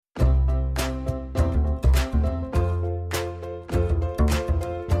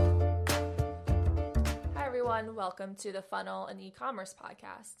everyone. Welcome to the Funnel and E-commerce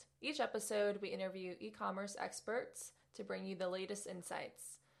podcast. Each episode, we interview e-commerce experts to bring you the latest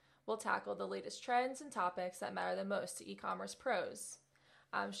insights. We'll tackle the latest trends and topics that matter the most to e-commerce pros.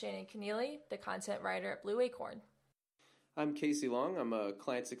 I'm Shannon Keneally, the content writer at Blue Acorn. I'm Casey Long. I'm a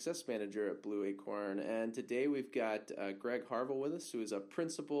client success manager at Blue Acorn, and today we've got Greg Harvell with us, who is a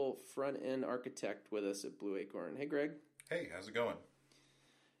principal front-end architect with us at Blue Acorn. Hey, Greg. Hey, how's it going?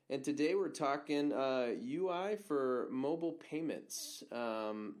 And today we're talking UI for mobile payments.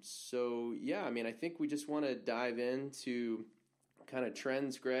 I think we just want to dive into kind of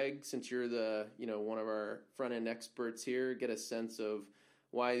trends, Greg, since you're one of our front-end experts here, get a sense of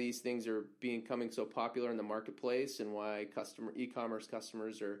why these things are becoming so popular in the marketplace and why e-commerce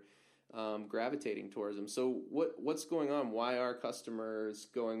customers are gravitating towards them. So what's going on? Why are customers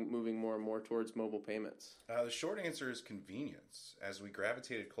moving more and more towards mobile payments? The short answer is convenience. As we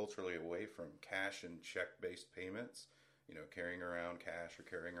gravitated culturally away from cash and check-based payments, carrying around cash or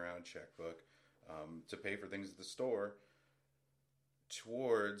carrying around a checkbook to pay for things at the store,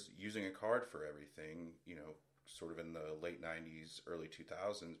 towards using a card for everything, sort of in the late 90s, early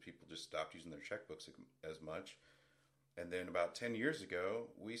 2000s, people just stopped using their checkbooks as much. And then about 10 years ago,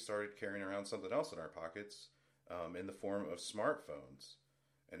 we started carrying around something else in our pockets in the form of smartphones.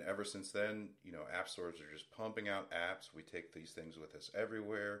 And ever since then, app stores are just pumping out apps. We take these things with us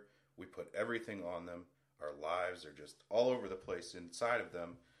everywhere. We put everything on them. Our lives are just all over the place inside of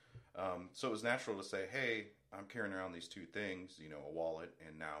them. So it was natural to say, hey, I'm carrying around these two things, a wallet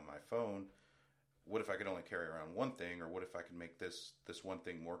and now my phone. What if I could only carry around one thing, or what if I could make this one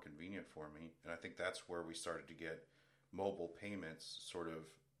thing more convenient for me? And I think that's where we started to get mobile payments sort of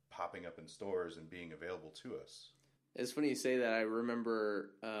popping up in stores and being available to us. It's funny you say that. I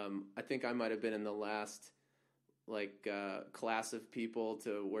remember, I think I might have been in the last class of people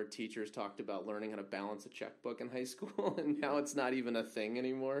to where teachers talked about learning how to balance a checkbook in high school, and now it's not even a thing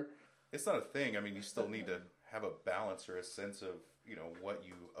anymore. It's not a thing. I mean, you still need to have a balance or a sense of, what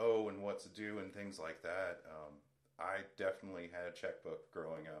you owe and what's due and things like that. I definitely had a checkbook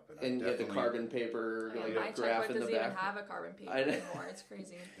growing up. And you had the carbon paper my graph checkbook in the doesn't back. even have a carbon paper anymore. It's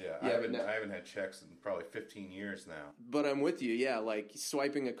crazy. I haven't had checks in probably 15 years now. But I'm with you. Yeah, like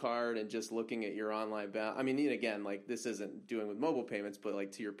swiping a card and just looking at your online balance. I mean, again, this isn't doing with mobile payments,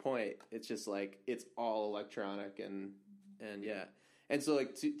 but to your point, it's just it's all electronic and yeah. And so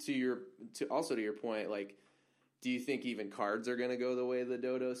to your point, do you think even cards are going to go the way of the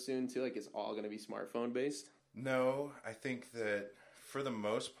dodo soon too? It's all going to be smartphone based? No, I think that for the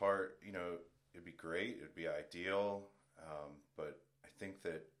most part, it'd be great. It'd be ideal. But I think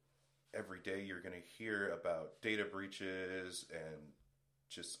that every day you're going to hear about data breaches and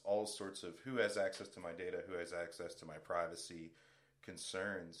just all sorts of who has access to my data, who has access to my privacy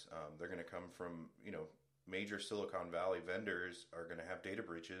concerns. They're going to come from, major Silicon Valley vendors are going to have data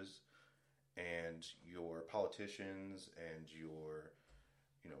breaches, and your politicians and your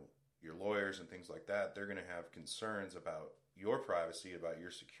lawyers and things like that, they're going to have concerns about your privacy, about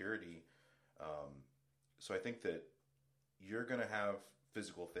your security. So I think that you're going to have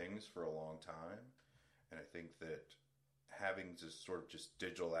physical things for a long time. And I think that having just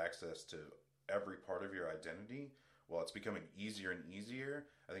digital access to every part of your identity, while it's becoming easier and easier,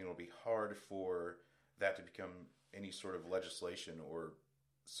 I think it'll be hard for that to become any sort of legislation or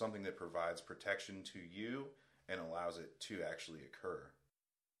something that provides protection to you and allows it to actually occur.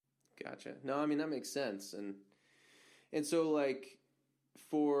 Gotcha. No, I mean, that makes sense. And so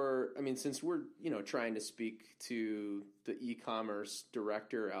since we're, trying to speak to the e-commerce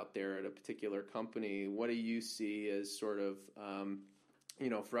director out there at a particular company, what do you see as sort of,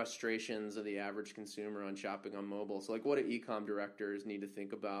 frustrations of the average consumer on shopping on mobile? So what do e-com directors need to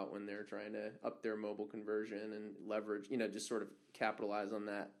think about when they're trying to up their mobile conversion and leverage, just sort of capitalize on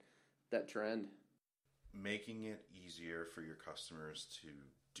that trend? Making it easier for your customers to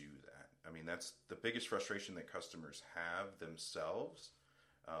do that. I mean, that's the biggest frustration that customers have themselves.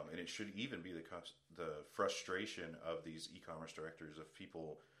 And it should even be the frustration of these e-commerce directors, of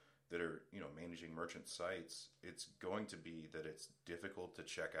people that are, managing merchant sites. It's going to be that it's difficult to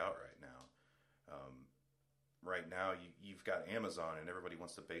check out right now. Right now, you've got Amazon, and everybody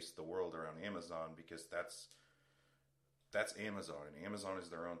wants to base the world around Amazon because that's Amazon, and Amazon is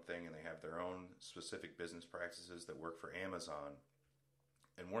their own thing, and they have their own specific business practices that work for Amazon.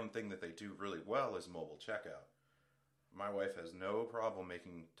 And one thing that they do really well is mobile checkout. My wife has no problem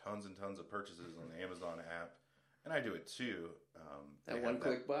making tons and tons of purchases on the Amazon app, and I do it too. That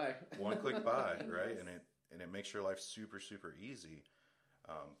one-click buy. One-click buy, right? And it makes your life super, super easy.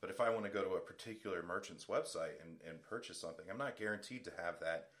 But if I want to go to a particular merchant's website and purchase something, I'm not guaranteed to have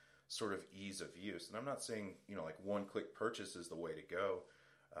that sort of ease of use. And I'm not saying, like one-click purchase is the way to go,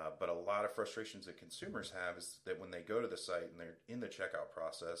 but a lot of frustrations that consumers have is that when they go to the site and they're in the checkout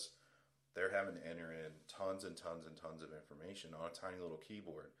process, they're having to enter in tons and tons and tons of information on a tiny little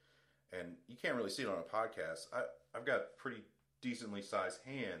keyboard. And you can't really see it on a podcast. I've got pretty decently sized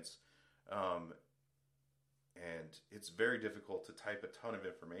hands, and it's very difficult to type a ton of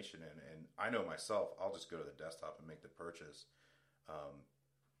information in. And I know myself, I'll just go to the desktop and make the purchase.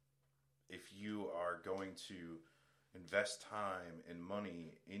 If you are going to invest time and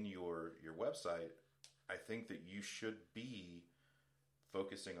money in your website, I think that you should be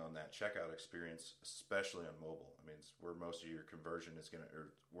focusing on that checkout experience, especially on mobile. I mean, it's where most of your conversion is going to, or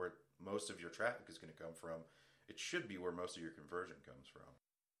where most of your traffic is going to come from. It should be where most of your conversion comes from.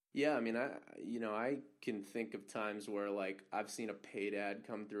 Yeah, I mean, I can think of times where, like, I've seen a paid ad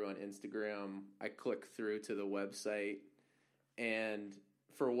come through on Instagram. I click through to the website, and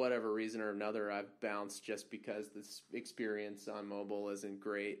for whatever reason or another, I've bounced just because this experience on mobile isn't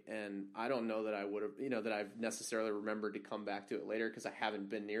great. And I don't know that I would have, that I've necessarily remembered to come back to it later because I haven't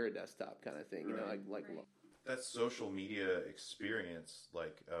been near a desktop kind of thing, like that social media experience,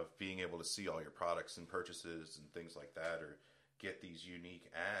 like of being able to see all your products and purchases and things like that, or get these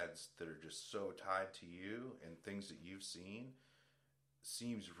unique ads that are just so tied to you and things that you've seen,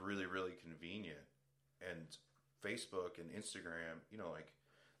 seems really, really convenient. And Facebook and Instagram, like,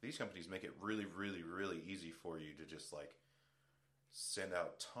 these companies make it really, really, really easy for you to just, like, send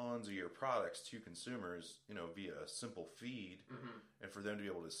out tons of your products to consumers, via a simple feed, and for them to be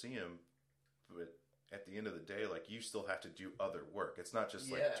able to see them. But at the end of the day, like, you still have to do other work. It's not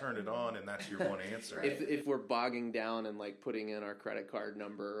just like turn it on and that's your one answer. If we're bogging down and, like, putting in our credit card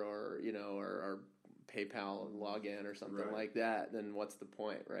number or or our PayPal login or something like that, then what's the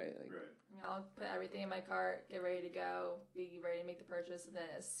point, right? Like, I'll put everything in my cart, get ready to go, be ready to make the purchase, and then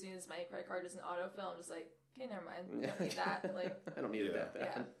as soon as my credit card doesn't autofill, I'm just like, okay, never mind. I don't need that. Like, I don't need it that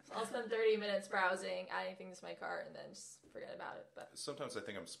bad. Yeah. So I'll spend 30 minutes browsing, adding things to my cart, and then just forget about it. But sometimes I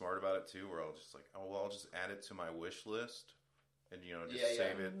think I'm smart about it too, where I'll just like, I'll just add it to my wish list, and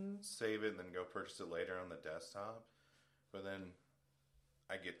save it, and then go purchase it later on the desktop. But then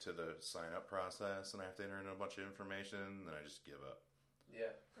I get to the sign up process, and I have to enter in a bunch of information, and then I just give up.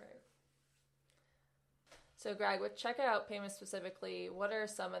 Yeah. Right. So, Greg, with checkout payments specifically, what are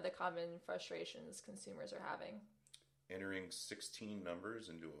some of the common frustrations consumers are having? Entering 16 numbers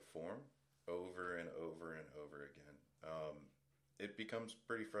into a form over and over and over again. It becomes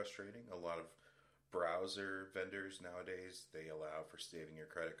pretty frustrating. A lot of browser vendors nowadays, they allow for saving your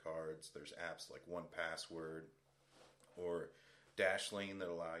credit cards. There's apps like 1Password or Dashlane that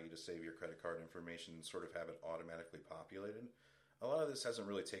allow you to save your credit card information and sort of have it automatically populated. A lot of this hasn't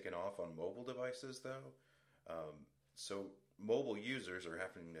really taken off on mobile devices, though. So mobile users are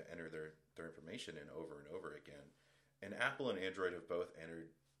having to enter their information in over and over again. And Apple and Android have both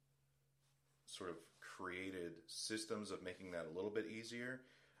sort of created systems of making that a little bit easier.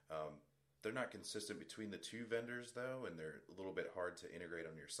 They're not consistent between the two vendors, though, and they're a little bit hard to integrate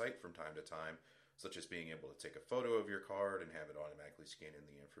on your site from time to time, such as being able to take a photo of your card and have it automatically scan in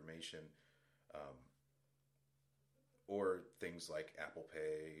the information. Or things like Apple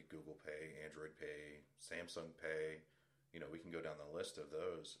Pay, Google Pay, Android Pay, Samsung Pay. We can go down the list of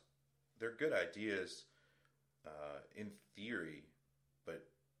those. They're good ideas in theory, but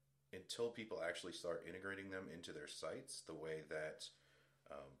until people actually start integrating them into their sites the way that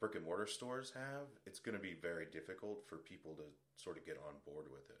brick and mortar stores have, it's going to be very difficult for people to sort of get on board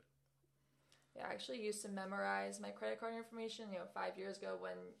with it. Yeah, I actually used to memorize my credit card information, 5 years ago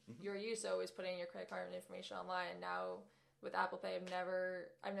when you're used to always putting your credit card information online. Now with Apple Pay, I've never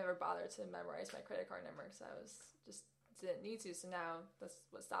bothered to memorize my credit card number because I didn't need to. So now that's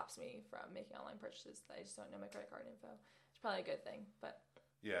what stops me from making online purchases. I just don't know my credit card info. It's probably a good thing, but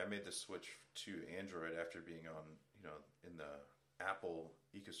yeah, I made the switch to Android after being on, in the Apple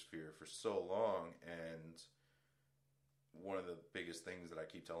ecosphere for so long, and one of the biggest things that I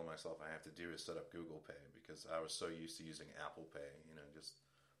keep telling myself I have to do is set up Google Pay because I was so used to using Apple Pay, just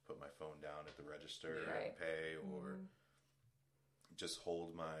put my phone down at the register and pay, or just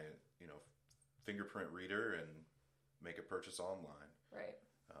hold my, fingerprint reader and make a purchase online. Right.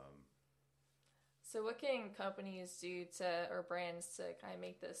 So what can companies do or brands to kind of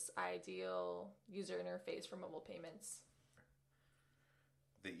make this ideal user interface for mobile payments?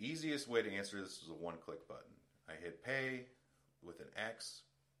 The easiest way to answer this is a one-click button. I hit pay with an X,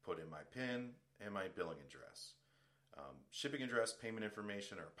 put in my PIN, and my billing address. Shipping address, payment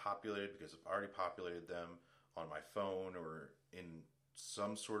information are populated because I've already populated them on my phone or in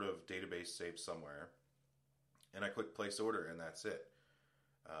some sort of database saved somewhere. And I click place order, and that's it.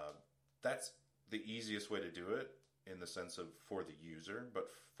 that's the easiest way to do it in the sense of for the user, but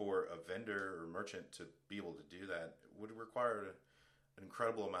for a vendor or merchant to be able to do that would require an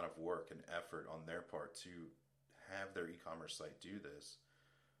incredible amount of work and effort on their part to have their e-commerce site do this.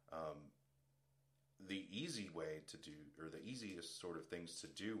 The easy way to do, or the easiest sort of things to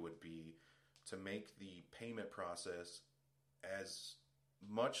do, would be to make the payment process as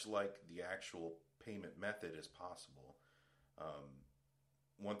much like the actual payment method as possible.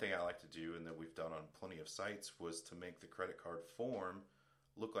 One thing I like to do, and that we've done on plenty of sites, was to make the credit card form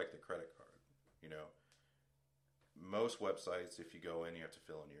look like the credit card. You know, most websites, if you go in, you have to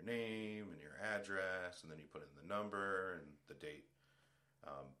fill in your name and your address, and then you put in the number and the date.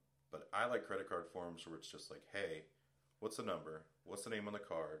 But I like credit card forms where it's just like, hey, what's the number? What's the name on the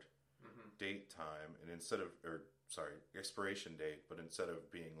card? Date, time, and expiration date, but instead of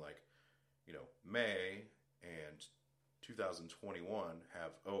being like, you know, May and 2021,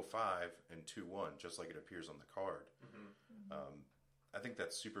 have 05 and 21, just like it appears on the card. I think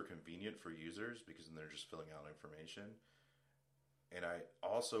that's super convenient for users because then they're just filling out information. And I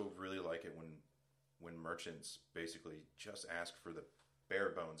also really like it when merchants basically just ask for the bare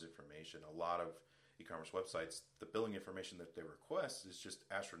bones information. A lot of e-commerce websites, the billing information that they request is just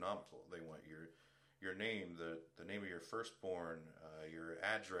astronomical. They want your name, the name of your firstborn, your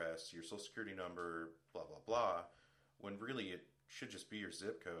address, your social security number, blah, blah, blah, when really it should just be your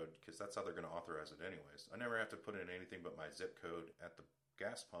zip code, because that's how they're going to authorize it anyways. I never have to put in anything but my zip code at the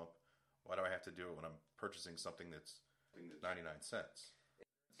gas pump. Why do I have to do it when I'm purchasing something that's 99 cents?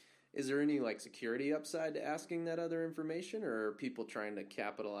 Is there any like security upside to asking that other information, or are people trying to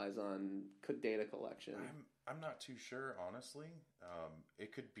capitalize on data collection? I'm not too sure, honestly.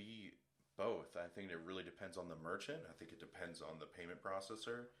 It could be both. I think it really depends on the merchant. I think it depends on the payment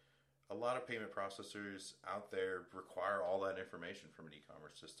processor. A lot of payment processors out there require all that information from an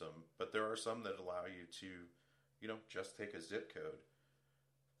e-commerce system, but there are some that allow you to, you know, just take a zip code.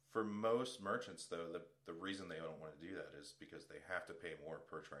 For most merchants, though, the reason they don't want to do that is because they have to pay more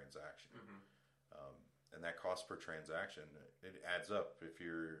per transaction. And that cost per transaction, it adds up. If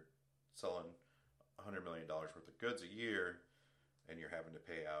you're selling $100 million worth of goods a year and you're having to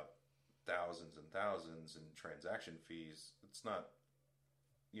pay out thousands and thousands in transaction fees, it's not,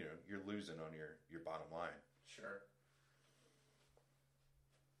 you know, you're losing on your bottom line. Sure.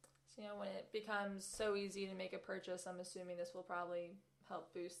 So, you know, when it becomes so easy to make a purchase, I'm assuming this will probably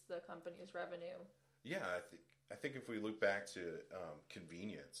help boost the company's revenue. Yeah, I think if we look back to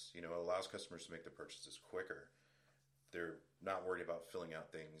convenience, you know, it allows customers to make the purchases quicker. They're not worried about filling out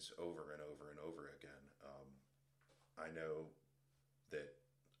things over and over and over again. I know that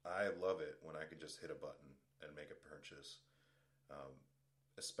I love it when I can just hit a button and make a purchase,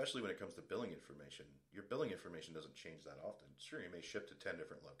 especially when it comes to billing information. Your billing information doesn't change that often. Sure, you may ship to 10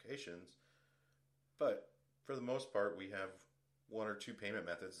 different locations, but for the most part, we have one or two payment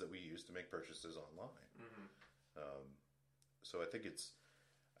methods that we use to make purchases online. So I think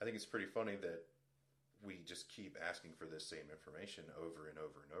it's pretty funny that we just keep asking for this same information over and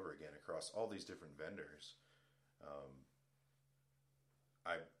over and over again across all these different vendors.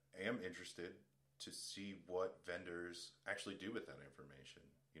 I am interested to see what vendors actually do with that information.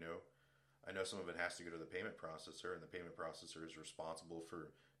 You know, I know some of it has to go to the payment processor, and the payment processor is responsible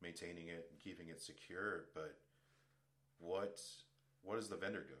for maintaining it and keeping it secure, but what is the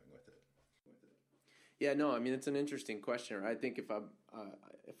vendor doing with it? Yeah, no, I mean, it's an interesting question. I think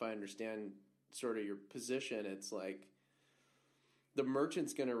if I understand sort of your position, it's like the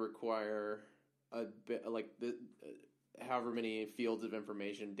merchant's going to require a bit like however many fields of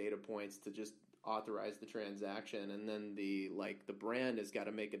information, data points to just authorize the transaction, and then the brand has got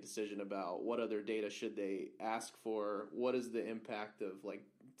to make a decision about what other data should they ask for, what is the impact of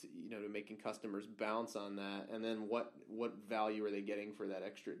to making customers bounce on that, and then what value are they getting for that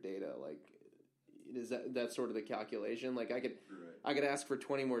extra data? Like, is that sort of the calculation? Like, I could ask for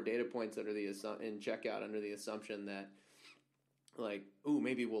 20 more data points in checkout under the assumption that, like, ooh,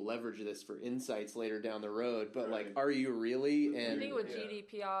 maybe we'll leverage this for insights later down the road. But are you really? And I think with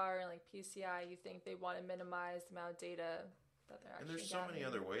GDPR and like PCI, you think they want to minimize the amount of data that they're actually. And there's so many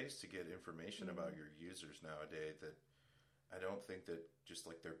other ways to get information about your users nowadays that I don't think that just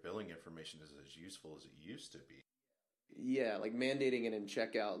like their billing information is as useful as it used to be. Yeah, like mandating it in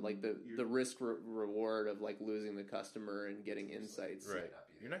checkout, like the risk reward of like losing the customer and getting insights. Right.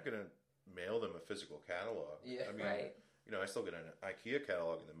 You're not going to mail them a physical catalog. Yeah. I mean, right. You know, I still get an IKEA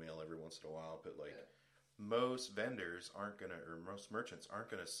catalog in the mail every once in a while, but most vendors or most merchants aren't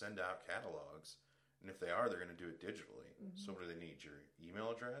going to send out catalogs. And if they are, they're going to do it digitally. So what do they need? Your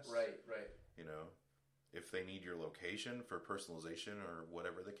email address? Right. You know, If they need your location for personalization or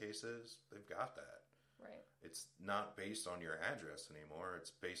whatever the case is, they've got that. Right. It's not based on your address anymore.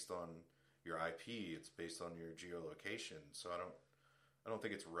 It's based on your IP. It's based on your geolocation. So I don't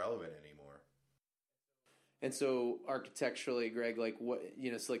think it's relevant anymore. And so architecturally, Greg, like what,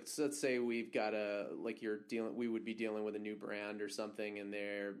 so like, so let's say we've got we would be dealing with a new brand or something, and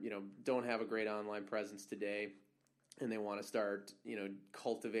they're, don't have a great online presence today, and they want to start,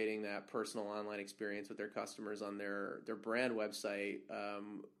 cultivating that personal online experience with their customers on their brand website.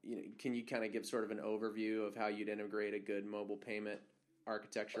 Can you kind of give sort of an overview of how you'd integrate a good mobile payment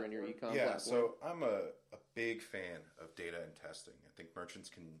architecture in your e-com platform? So I'm a big fan of data and testing. I think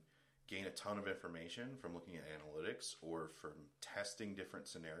merchants can gain a ton of information from looking at analytics or from testing different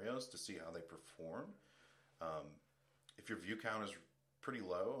scenarios to see how they perform. If your view count is pretty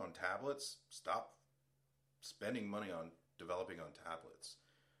low on tablets, stop spending money on developing on tablets.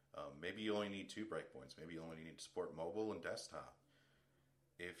 Maybe you only need 2 breakpoints. Maybe you only need to support mobile and desktop.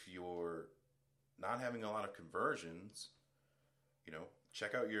 If you're not having a lot of conversions,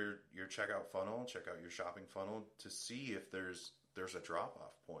 check out your checkout funnel, check out your shopping funnel to see if there's a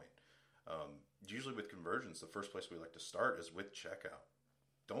drop-off point. Usually with conversions, the first place we like to start is with checkout.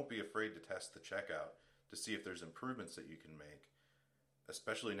 Don't be afraid to test the checkout to see if there's improvements that you can make.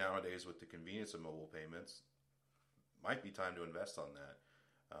 Especially nowadays with the convenience of mobile payments, might be time to invest on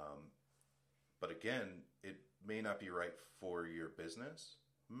that. But again, it may not be right for your business.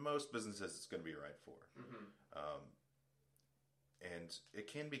 Most businesses it's going to be right for. Mm-hmm. And it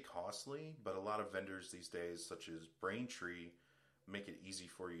can be costly, but a lot of vendors these days, such as Braintree, make it easy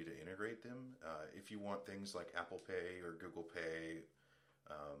for you to integrate them. If you want things like Apple Pay or Google Pay,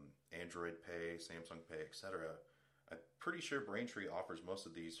 Android Pay, Samsung Pay, etc., I'm pretty sure Braintree offers most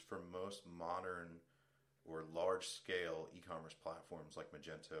of these for most modern or large-scale e-commerce platforms like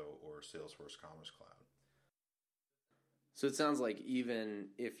Magento or Salesforce Commerce Cloud. So it sounds like even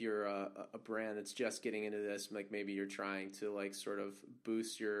if you're a brand that's just getting into this, like maybe you're trying to like sort of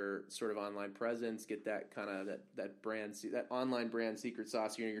boost your sort of online presence, get that kind of that brand, that online brand secret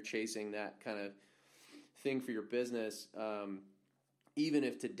sauce, you're chasing that kind of thing for your business. Even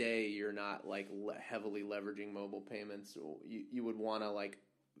if today you're not like heavily leveraging mobile payments, you would want to like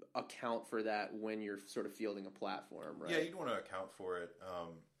account for that when you're sort of fielding a platform, right? Yeah, you'd want to account for it.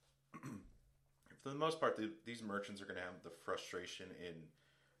 For the most part, these merchants are going to have the frustration in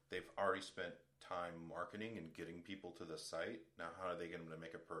they've already spent time marketing and getting people to the site. Now, how are they going to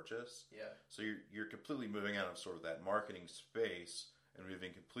make a purchase? Yeah. So you're completely moving out of sort of that marketing space and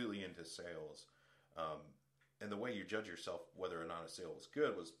moving completely into sales. And the way you judge yourself whether or not a sale was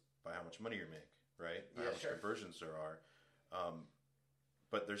good was by how much money you make, right? Yeah, how much conversions there are.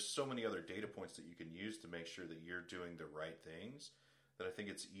 But there's so many other data points that you can use to make sure that you're doing the right things that I think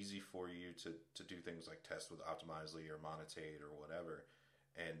it's easy for you to do things like test with Optimizely or Monetate or whatever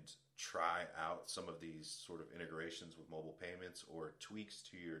and try out some of these sort of integrations with mobile payments or tweaks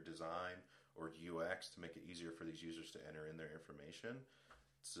to your design or UX to make it easier for these users to enter in their information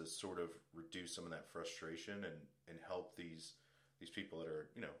to sort of reduce some of that frustration and help these people that are,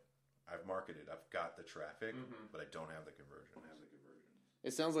 I've marketed, I've got the traffic, but I don't have the conversion.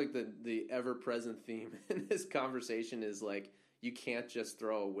 It sounds like the ever-present theme in this conversation is like, you can't just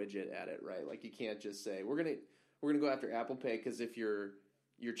throw a widget at it, right? Like you can't just say we're gonna go after Apple Pay because if your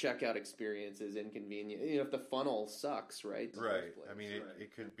checkout experience is inconvenient, if the funnel sucks, right? Right. I mean,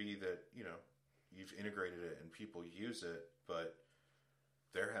 it could be that you've integrated it and people use it, but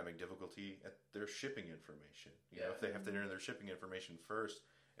they're having difficulty at their shipping information. If they have to enter their shipping information first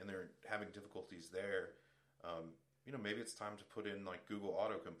and they're having difficulties there, maybe it's time to put in like Google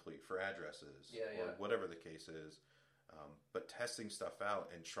autocomplete for addresses or whatever the case is. But testing stuff out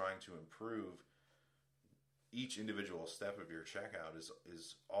and trying to improve each individual step of your checkout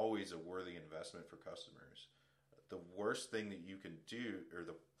is always a worthy investment for customers. The worst thing that you can do, or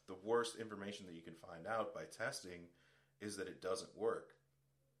the worst information that you can find out by testing, is that it doesn't work.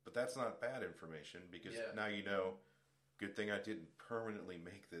 But that's not bad information because now good thing I didn't permanently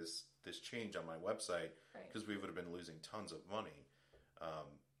make this change on my website because we would have been losing tons of money.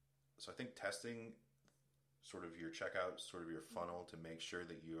 So I think testing sort of your checkout, sort of your funnel to make sure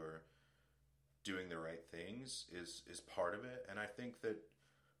that you're doing the right things is part of it. And I think that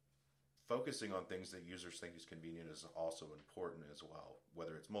focusing on things that users think is convenient is also important as well,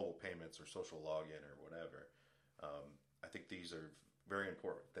 whether it's mobile payments or social login or whatever. I think these are very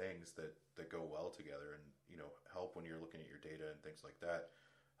important things that go well together and, help when you're looking at your data and things like that,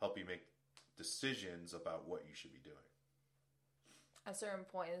 help you make decisions about what you should be doing. At a certain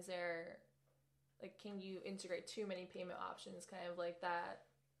point, is there, can you integrate too many payment options, kind of like that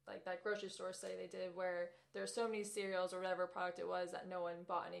that grocery store study they did where there are so many cereals or whatever product it was that no one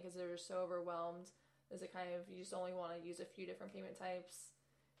bought any because they were so overwhelmed. Is it kind of, you just only want to use a few different payment types?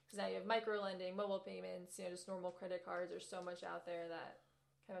 Because now you have micro lending, mobile payments, just normal credit cards. There's so much out there that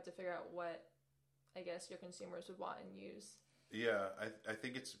kind of have to figure out what, I guess, your consumers would want and use. Yeah, I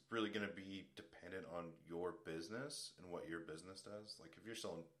think it's really going to be dependent on your business and what your business does. Like if you're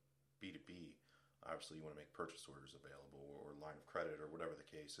selling B2B, obviously you want to make purchase orders available or line of credit or whatever the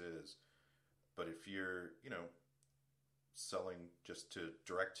case is. But if you're, selling just to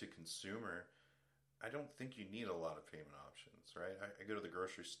direct to consumer, I don't think you need a lot of payment options, right? I go to the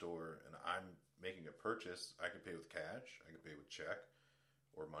grocery store and I'm making a purchase. I can pay with cash, I can pay with check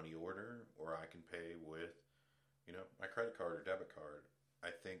or money order, or I can pay with, my credit card or debit card. I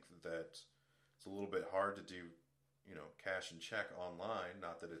think that it's a little bit hard to do, cash and check online.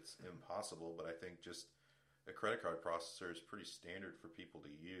 Not that it's impossible, but I think just a credit card processor is pretty standard for people to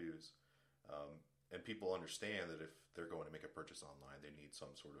use. And people understand that if they're going to make a purchase online, they need some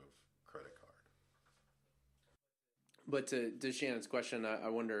sort of credit card. But to Shannon's question, I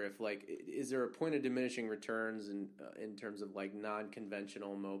wonder if is there a point of diminishing returns in terms of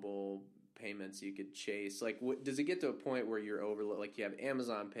non-conventional mobile payments you could chase? Does it get to a point where you're you have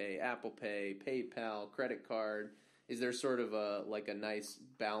Amazon Pay, Apple Pay, PayPal, credit card? Is there sort of a nice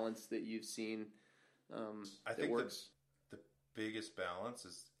balance that you've seen? I think works? The biggest balance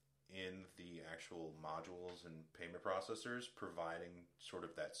is in the actual modules and payment processors providing sort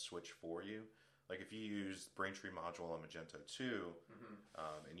of that switch for you. Like if you use Braintree module on Magento 2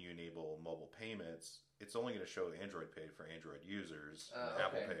 and you enable mobile payments, it's only going to show Android Pay for Android users and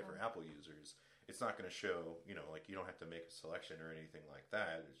Apple Pay for Apple users. It's not going to show, you don't have to make a selection or anything like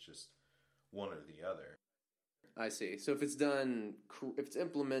that. It's just one or the other. I see. So if it's done, if it's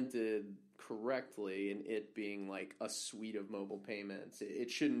implemented correctly and it being a suite of mobile payments, it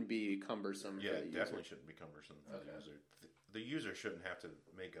shouldn't be cumbersome for the user. Yeah, it definitely shouldn't be cumbersome for the user. The user shouldn't have to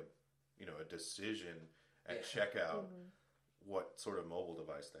make a decision at checkout what sort of mobile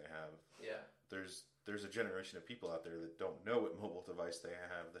device they have. Yeah. There's a generation of people out there that don't know what mobile device they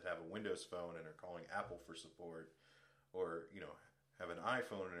have, that have a Windows phone and are calling Apple for support, or, have an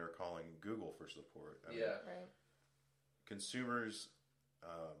iPhone and are calling Google for support. I mean, right. Consumers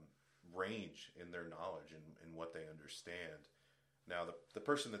range in their knowledge and what they understand. Now, the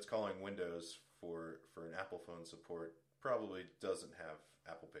person that's calling Windows for an Apple phone support probably doesn't have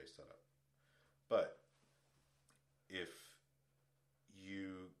Apple Pay set up. But if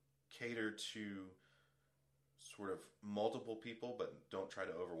you cater to sort of multiple people but don't try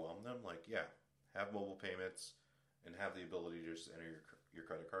to overwhelm them, have mobile payments and have the ability to just enter your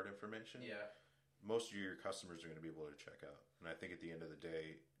credit card information. Yeah. Most of your customers are going to be able to check out. And I think at the end of the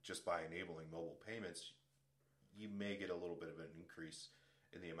day, just by enabling mobile payments, you may get a little bit of an increase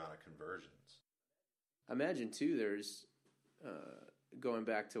in the amount of conversions. I imagine, too, there's, going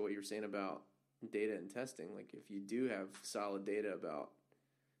back to what you were saying about data and testing, if you do have solid data about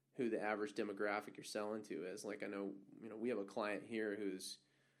who the average demographic you're selling to is. I know, we have a client here whose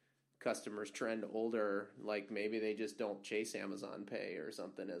customers trend older, maybe they just don't chase Amazon Pay or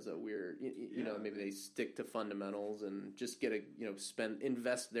something as a weird, maybe they stick to fundamentals and just get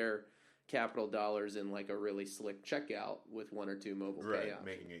invest their capital dollars in a really slick checkout with one or two mobile pay options.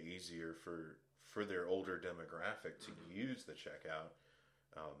 Making it easier for their older demographic to use the checkout.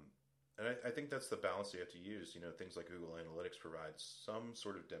 And I think that's the balance you have to use. Things like Google Analytics provides some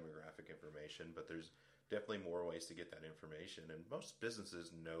sort of demographic information, but there's definitely more ways to get that information. And most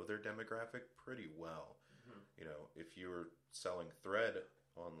businesses know their demographic pretty well. If you're selling thread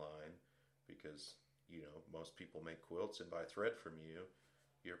online because, most people make quilts and buy thread from you,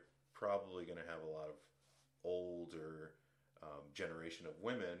 you're probably going to have a lot of older generation of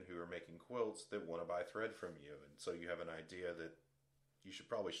women who are making quilts that want to buy thread from you. And so you have an idea that you should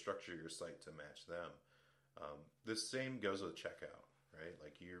probably structure your site to match them. The same goes with checkout, right?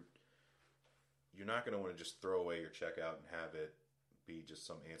 You're not going to want to just throw away your checkout and have it be just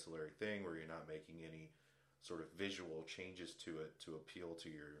some ancillary thing where you're not making any sort of visual changes to it to appeal to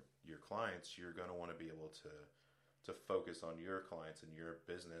your clients. You're going to want to be able to focus on your clients and your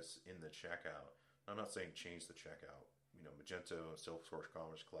business in the checkout. I'm not saying change the checkout. Magento, Salesforce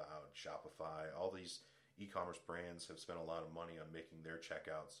Commerce Cloud, Shopify, all these e-commerce brands have spent a lot of money on making their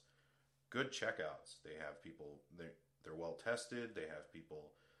checkouts good checkouts. They have people, they're well tested. They have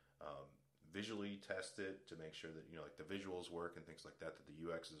people visually test it to make sure that, the visuals work and things like that, that the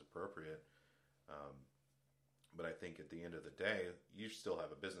UX is appropriate. But I think at the end of the day, you still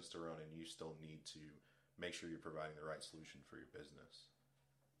have a business to run and you still need to make sure you're providing the right solution for your business.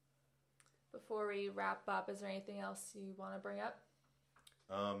 Before we wrap up, is there anything else you want to bring up?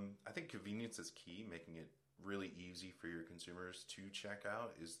 I think convenience is key. Making it really easy for your consumers to check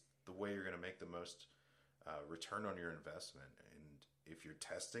out is the way you're going to make the most return on your investment. And if you're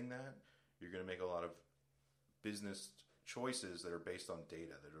testing that, you're going to make a lot of business choices that are based on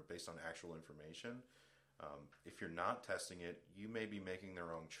data, that are based on actual information. If you're not testing it, you may be making the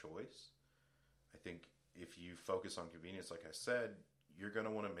wrong choice. I think if you focus on convenience, like I said, you're going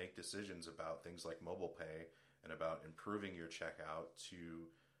to want to make decisions about things like mobile pay and about improving your checkout to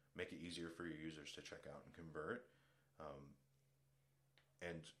make it easier for your users to check out and convert.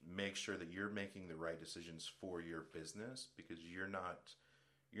 And make sure that you're making the right decisions for your business, because you're not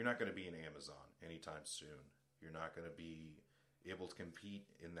going to be in Amazon anytime soon. You're not going to be able to compete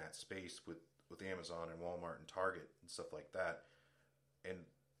in that space with Amazon and Walmart and Target and stuff like that. And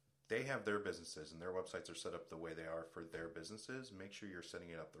they have their businesses and their websites are set up the way they are for their businesses. Make sure you're setting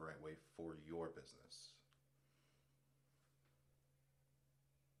it up the right way for your business.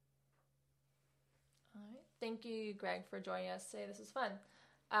 All right. Thank you, Greg, for joining us today. This was fun.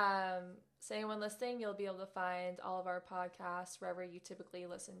 So anyone listening, you'll be able to find all of our podcasts wherever you typically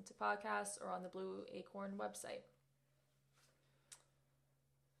listen to podcasts or on the Blue Acorn website.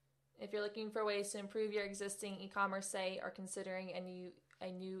 If you're looking for ways to improve your existing e-commerce site or considering a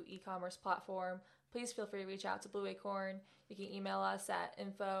new e-commerce platform, please feel free to reach out to Blue Acorn. You can email us at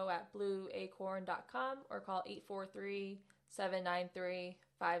info@blueacorn.com or call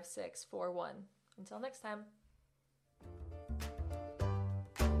 843-793-5641. Until next time.